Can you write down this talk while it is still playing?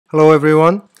Hello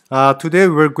everyone. Today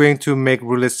we're going to make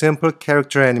really simple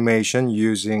character animation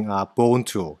using Bone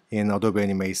tool in Adobe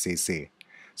Animate CC.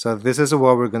 So this is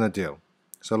what we're gonna do.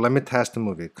 So let me test the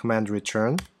movie. Command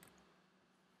return.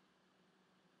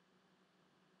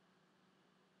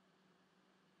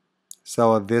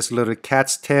 So this little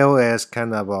cat's tail is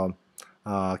kind of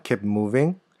keep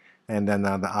moving, and then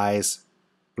the eyes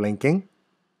blinking.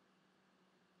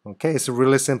 Okay, it's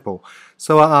really simple.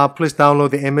 So please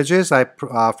download the images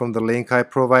from the link I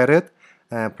provided.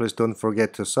 And please don't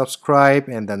forget to subscribe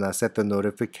and then set the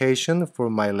notification for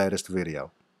my latest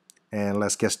video. And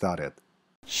let's get started.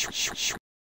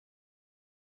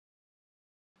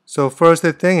 So first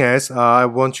thing is, I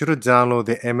want you to download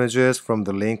the images from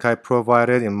the link I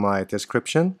provided in my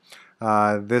description.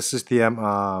 This is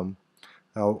the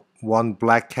one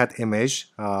black cat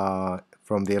image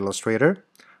from the illustrator.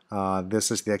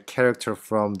 This is the character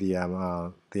from the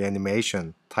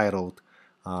animation titled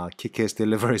Kiki's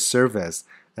Delivery Service,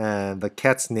 and the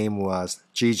cat's name was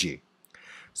Gigi.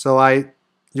 So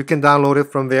you can download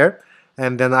it from there,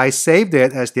 and then I saved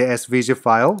it as the SVG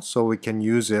file so we can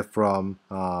use it from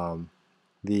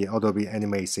the Adobe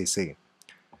Animate CC.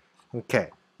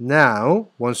 Okay, now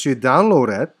once you download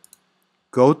it,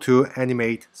 go to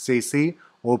Animate CC,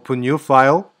 open new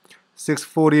file,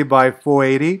 640 by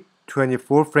 480,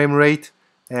 24 frame rate,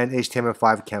 and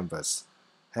HTML5 canvas,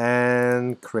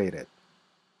 and create it.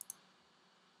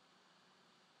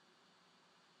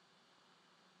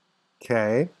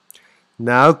 Okay,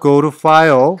 now go to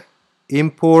File,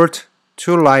 Import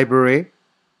to Library,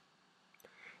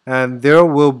 and there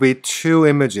will be two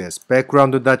images,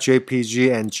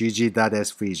 background.jpg and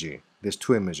gg.svg. There's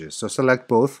two images, so select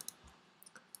both,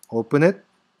 open it.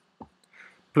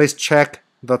 Please check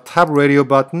the top radio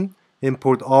button,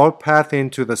 import all path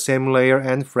into the same layer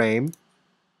and frame,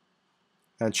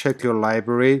 and check your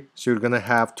library. So you're gonna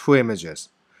have two images.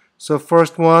 So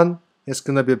first one is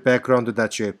gonna be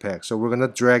background.jpg. So we're gonna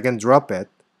drag and drop it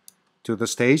to the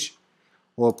stage,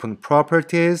 open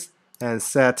properties, and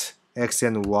set X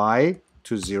and Y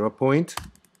to 0 point.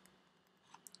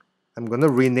 I'm gonna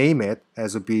rename it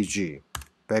as a BG,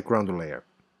 background layer.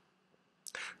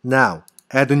 Now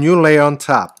add a new layer on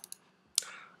top.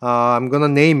 I'm gonna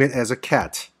name it as a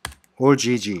cat or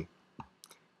GG,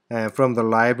 and from the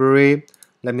library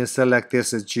let me select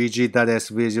this as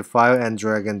gg.svg file and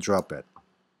drag and drop it,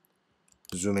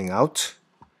 zooming out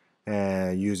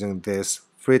and using this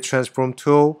free transform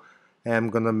tool. I'm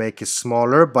gonna make it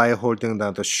smaller by holding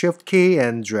down the shift key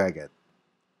and drag it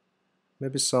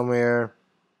maybe somewhere,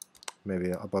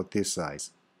 maybe about this size,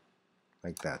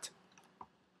 like that.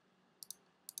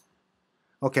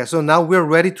 Okay, so now we're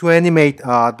ready to animate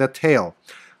the tail,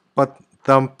 but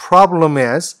the problem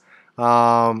is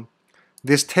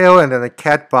this tail and then the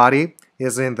cat body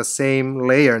is in the same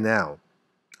layer now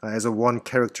as a one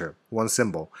character, one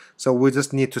symbol. So we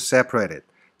just need to separate it.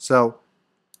 So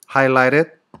highlight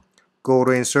it, go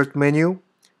to Insert menu,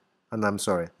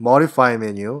 and Modify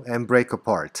menu, and break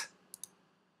apart.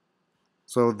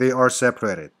 So they are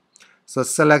separated. So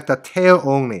select the tail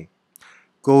only.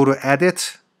 Go to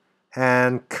Edit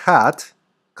and Cut,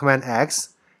 Command X,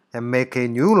 and make a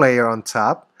new layer on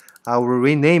top. I will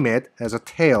rename it as a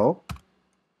tail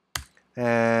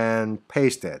and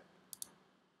paste it.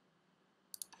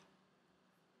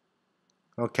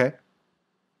 Okay.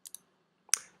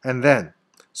 And then,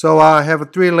 so I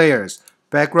have three layers: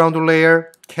 background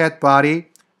layer, cat body,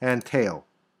 and tail.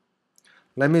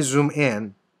 Let me zoom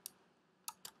in.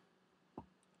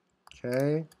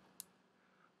 Okay.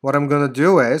 What I'm gonna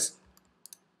do is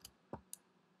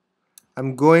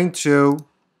I'm going to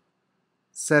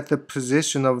set the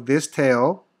position of this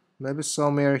tail maybe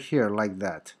somewhere here like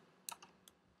that.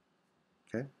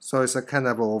 Okay, so it's a kind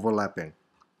of overlapping.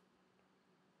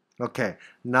 Okay,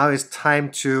 now it's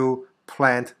time to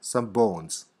plant some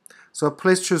bones. So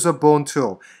please choose a bone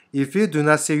tool. If you do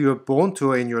not see your bone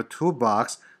tool in your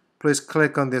toolbox, please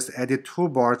click on this edit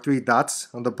toolbar, three dots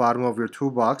on the bottom of your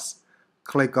toolbox.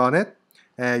 Click on it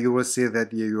and you will see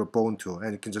that your bone tool,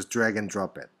 and you can just drag and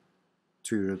drop it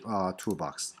to your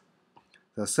toolbox.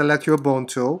 So select your bone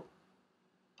tool.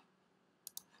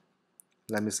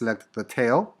 Let me select the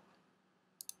tail,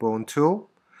 bone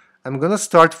tool. I'm gonna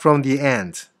start from the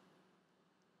end.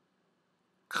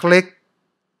 Click,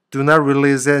 do not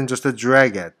release it, and just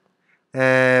drag it.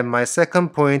 And my second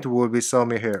point will be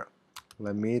somewhere here.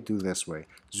 Let me do this way.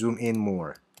 Zoom in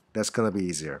more. That's gonna be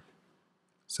easier.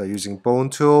 So using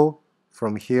bone tool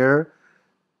from here,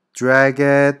 drag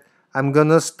it. I'm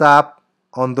gonna stop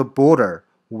on the border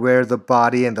where the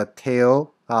body and the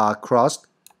tail crossed.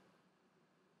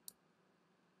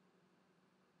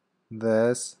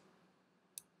 This.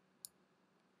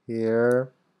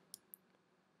 here,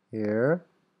 here,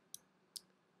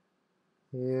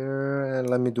 here, and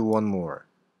let me do one more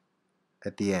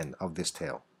at the end of this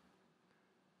tail.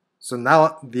 So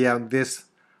now this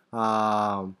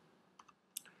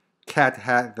cat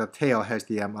had the tail has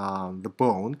the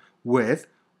bone with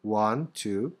 1,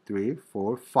 2, 3,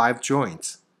 4, 5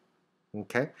 joints.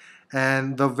 Okay,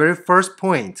 and the very first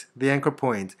point, the anchor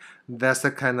point, that's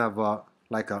a kind of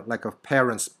like a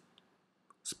parent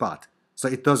spot, so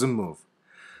it doesn't move.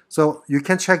 So you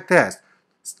can check this.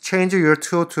 Change your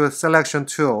tool to a selection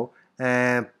tool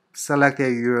and select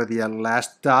the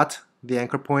last dot, the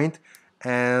anchor point,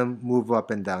 and move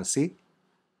up and down. See?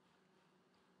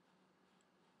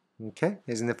 Okay,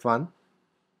 isn't it fun?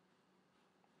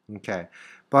 Okay,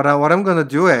 but what I'm gonna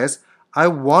do is I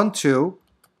want to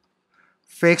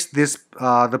fix this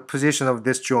the position of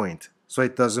this joint so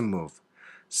it doesn't move.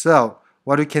 So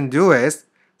what you can do is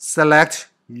select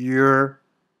your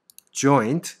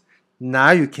joint.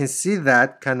 Now you can see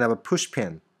that kind of a push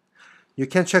pin. You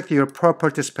can check your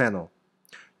properties panel.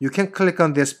 You can click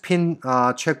on this pin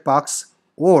checkbox,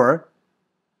 or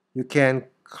you can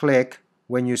click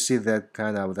when you see that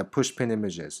kind of the push pin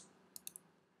images.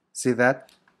 See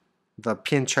that? The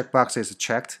pin checkbox is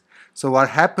checked. So what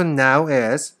happened now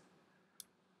is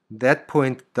that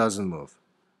point doesn't move.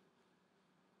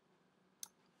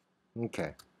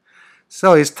 Okay.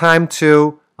 So it's time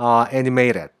to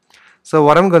animate it. So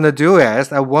what I'm going to do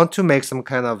is I want to make some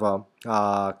kind of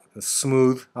a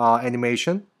smooth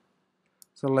animation.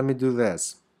 So let me do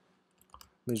this.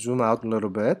 Let me zoom out a little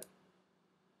bit.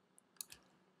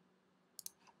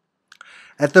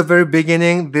 At the very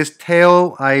beginning, this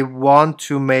tail, I want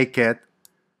to make it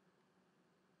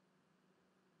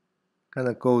kind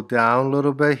of go down a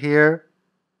little bit here.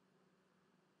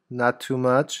 Not too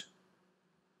much.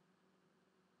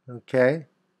 Okay.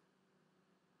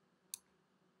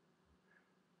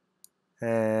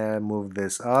 And move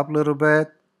this up a little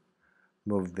bit.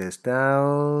 Move this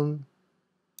down.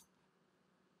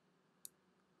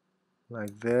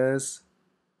 Like this.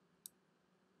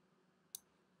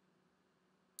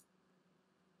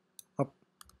 Up.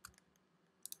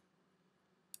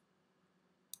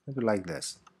 Maybe like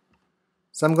this.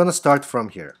 So I'm going to start from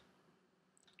here.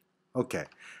 Okay.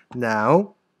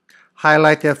 Now,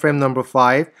 highlight the frame number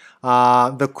 5.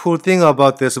 The cool thing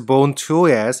about this bone tool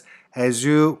is as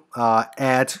you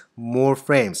add more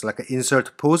frames, like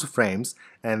insert pose frames,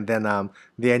 and then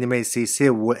the Animate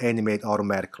CC will animate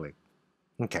automatically.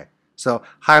 Okay, so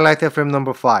highlight the frame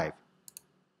number 5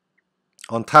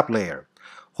 on top layer.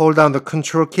 Hold down the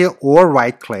Control key or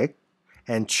right click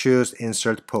and choose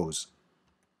Insert Pose.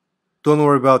 Don't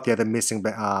worry about the other missing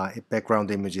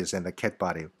background images and the cat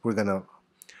body. We're gonna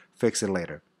fix it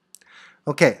later.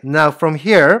 Okay, now from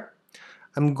here,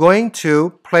 I'm going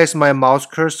to place my mouse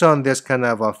cursor on this kind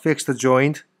of a fixed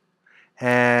joint,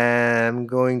 and I'm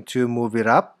going to move it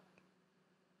up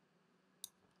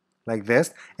like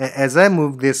this. And as I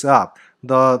move this up,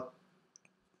 the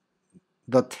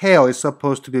tail is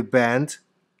supposed to be bent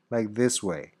like this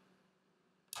way.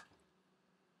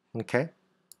 Okay,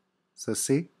 so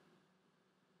see,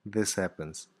 this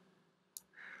happens.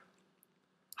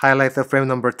 Highlight the frame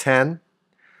number 10.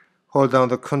 Hold down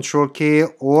the Control key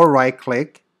or right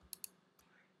click.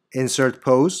 Insert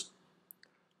pose.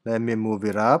 Let me move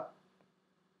it up.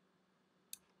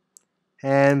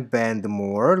 And bend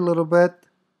more a little bit.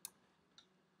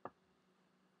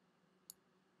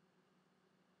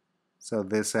 So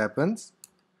this happens.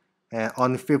 And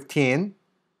on 15,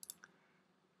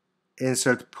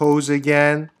 insert pose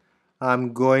again.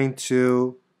 I'm going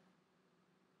to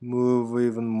move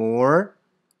even more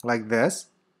like this.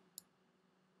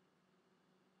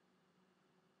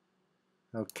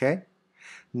 Okay.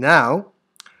 Now,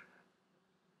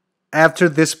 after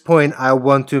this point, I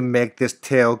want to make this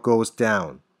tail go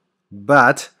down,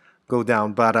 but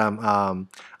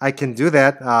I can do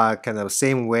that kind of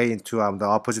same way into the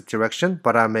opposite direction,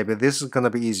 but maybe this is gonna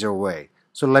be easier way.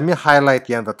 So let me highlight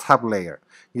the top layer.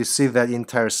 You see that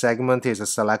entire segment is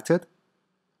selected.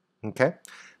 Okay.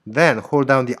 Then hold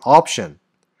down the Option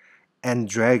and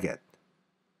drag it.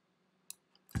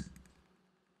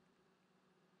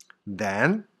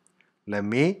 Then let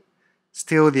me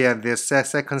still this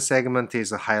second segment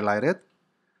is highlighted.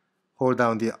 Hold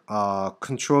down the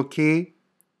Control key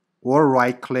or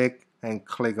right click and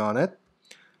click on it.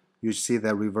 You see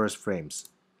the reverse frames.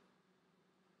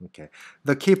 Okay.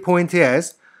 The key point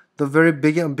is the very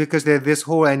beginning, because this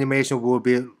whole animation will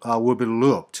be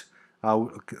looped.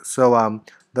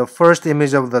 The first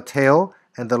image of the tail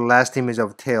and the last image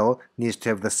of tail needs to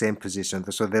have the same position.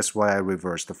 So that's why I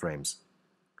reversed the frames.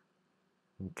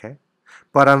 Okay.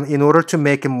 But in order to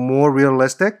make it more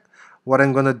realistic, what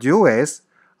I'm going to do is,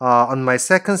 on my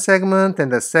second segment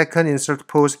and the second insert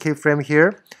pose keyframe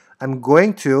here, I'm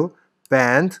going to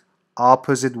bend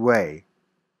opposite way,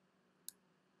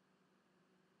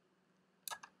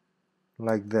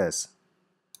 like this.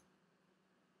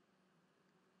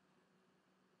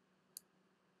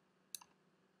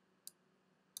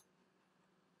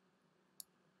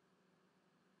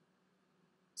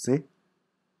 See?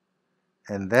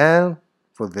 And then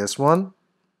for this one,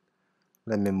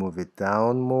 let me move it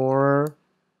down more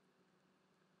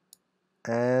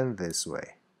and this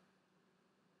way.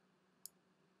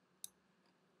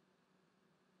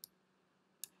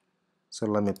 So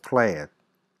let me play it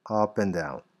up and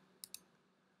down,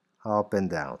 up and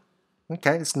down.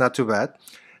 Okay, it's not too bad.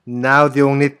 Now the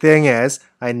only thing is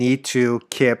I need to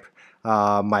keep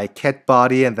my cat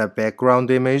body and the background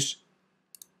image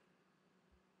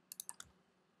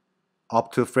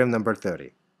up to frame number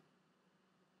 30.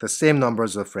 The same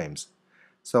numbers of frames.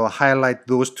 So highlight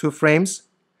those 2 frames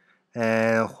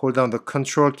and hold down the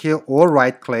control key or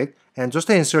right click and just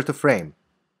insert a frame.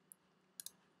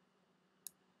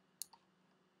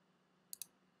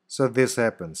 So this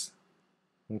happens.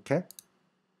 Okay.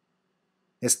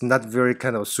 It's not very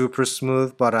kind of super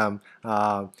smooth, but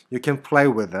you can play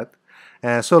with it.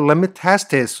 And so let me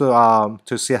test it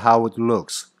to see how it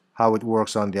looks, how it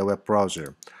works on the web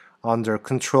browser. Under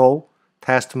Control,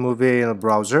 Test Movie in the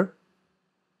browser.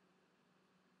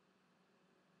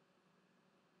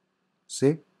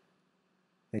 See?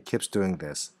 It keeps doing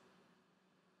this.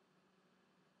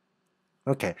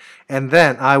 Okay, and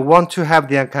then I want to have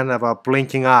the kind of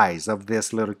blinking eyes of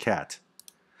this little cat.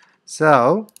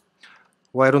 So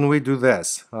why don't we do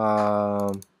this?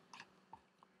 In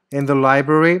the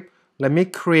library, let me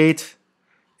create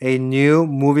a new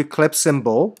movie clip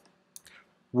symbol.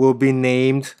 Will be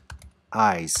named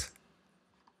eyes.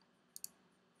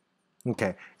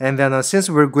 Okay, and then since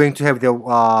we're going to have the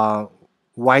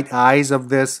white eyes of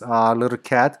this little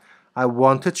cat, I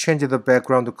want to change the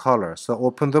background color. So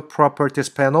open the properties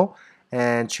panel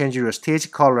and change your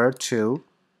stage color to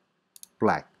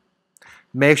black.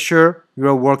 Make sure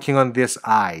you're working on these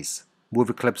eyes,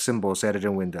 movie clip symbols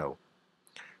editing window.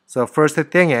 So first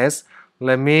thing is,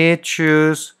 let me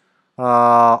choose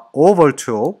oval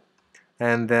tool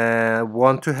and then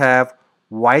want to have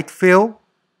white fill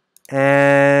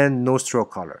and no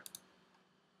stroke color.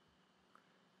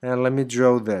 And let me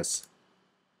draw this.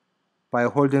 By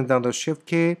holding down the shift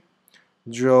key,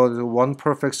 draw the one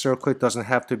perfect circle. It doesn't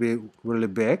have to be really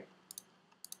big.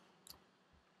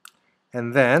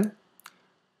 And then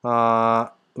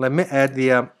let me add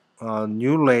the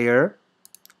new layer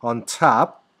on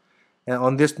top. And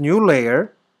on this new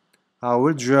layer, I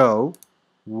will draw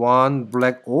one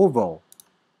black oval.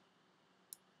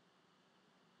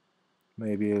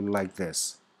 Maybe like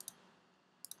this.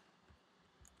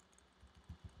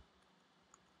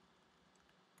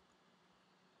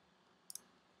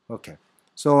 Okay,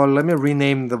 so let me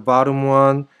rename the bottom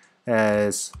one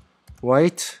as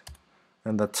white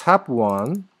and the top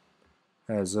one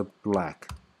as a black.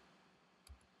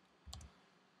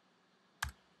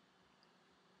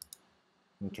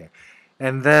 Okay,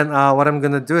 and then what I'm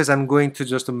gonna do is I'm going to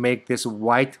just make this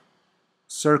white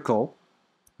circle.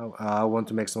 I want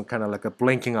to make some kind of like a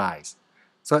blinking eyes.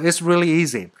 So it's really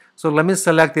easy. So let me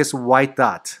select this white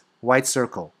dot, white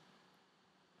circle.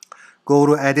 Go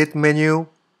to Edit menu,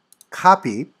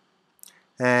 Copy,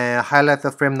 and highlight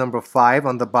the frame number 5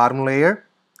 on the bottom layer,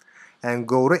 and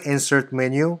go to Insert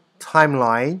menu,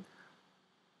 Timeline,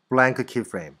 Blank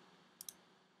Keyframe.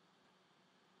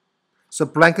 So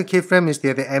blank keyframe is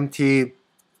the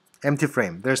empty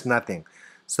frame. There's nothing.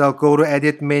 So go to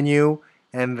Edit menu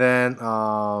and then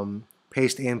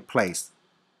paste in place.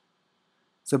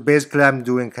 So basically I'm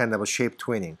doing kind of a shape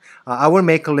tweening. I will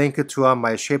make a link to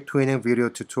my shape tweening video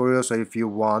tutorial, so if you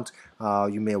want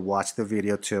you may watch the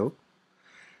video too.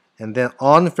 And then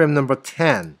on frame number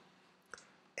 10,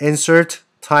 insert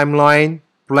timeline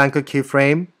blank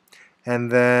keyframe, and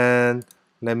then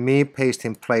let me paste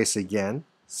in place again.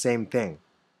 Same thing.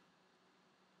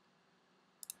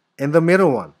 In the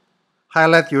middle one,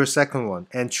 highlight your second one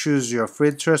and choose your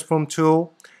free transform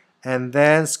tool and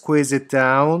then squeeze it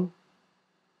down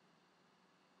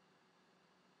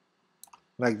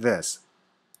like this.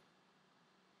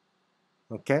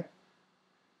 Okay?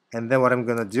 And then what I'm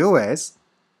gonna do is,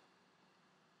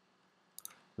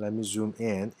 let me zoom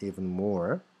in even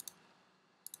more.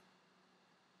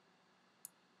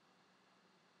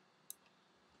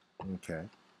 Okay.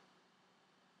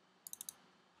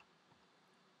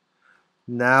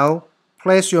 Now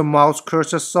place your mouse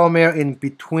cursor somewhere in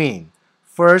between.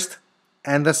 First,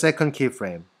 and the second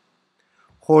keyframe.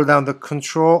 Hold down the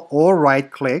Control or right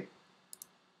click,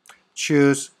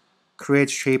 choose Create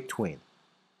Shape Tween.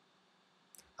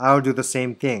 I'll do the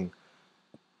same thing.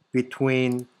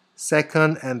 Between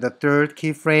second and the third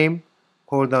keyframe,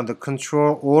 hold down the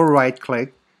Control or right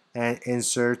click and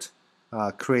insert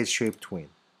Create Shape Tween.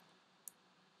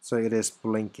 So it is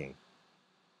blinking.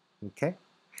 Okay?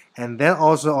 And then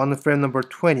also on the frame number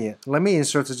 20, let me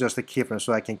insert just a keyframe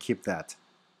so I can keep that.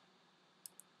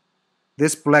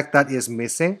 This black dot is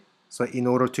missing, so in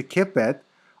order to keep it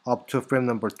up to frame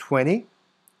number 20,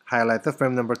 highlight the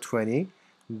frame number 20,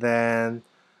 then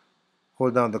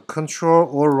hold down the Control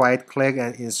or right click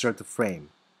and insert the frame.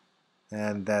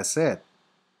 And that's it.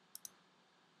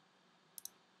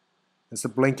 It's a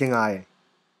blinking eye.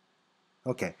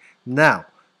 Okay, now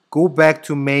go back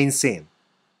to main scene.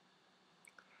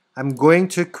 I'm going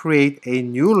to create a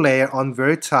new layer on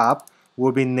very top,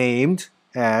 will be named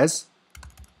as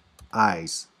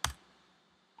eyes.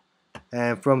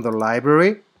 And from the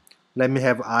library, let me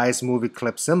have eyes movie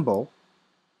clip symbol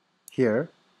here.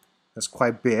 That's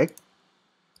quite big.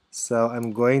 So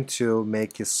I'm going to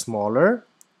make it smaller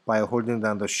by holding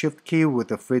down the Shift key with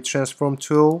the free transform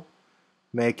tool.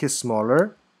 Make it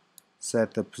smaller.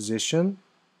 Set the position.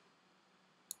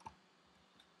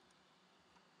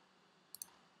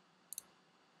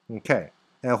 Okay.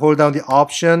 And hold down the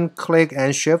Option, click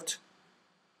and Shift.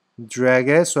 Drag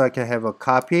it so I can have a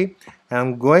copy. And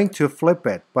I'm going to flip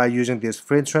it by using this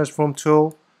free transform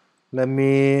tool. Let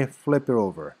me flip it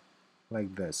over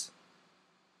like this.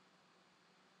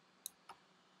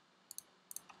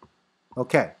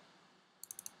 Okay,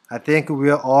 I think we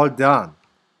are all done.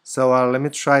 So let me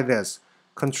try this.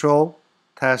 Control,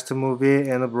 test movie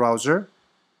in the browser.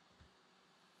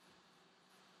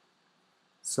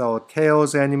 So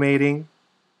tails animating,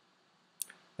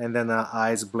 and then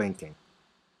eyes blinking.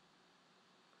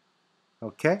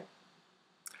 Okay.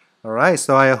 All right.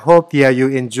 So I hope you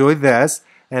enjoyed this,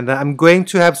 and I'm going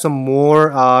to have some more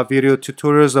video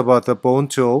tutorials about the bone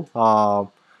tool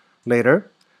later.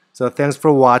 So thanks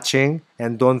for watching,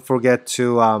 and don't forget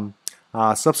to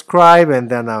subscribe and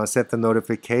then set the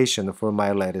notification for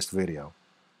my latest video.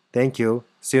 Thank you.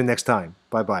 See you next time.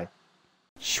 Bye bye.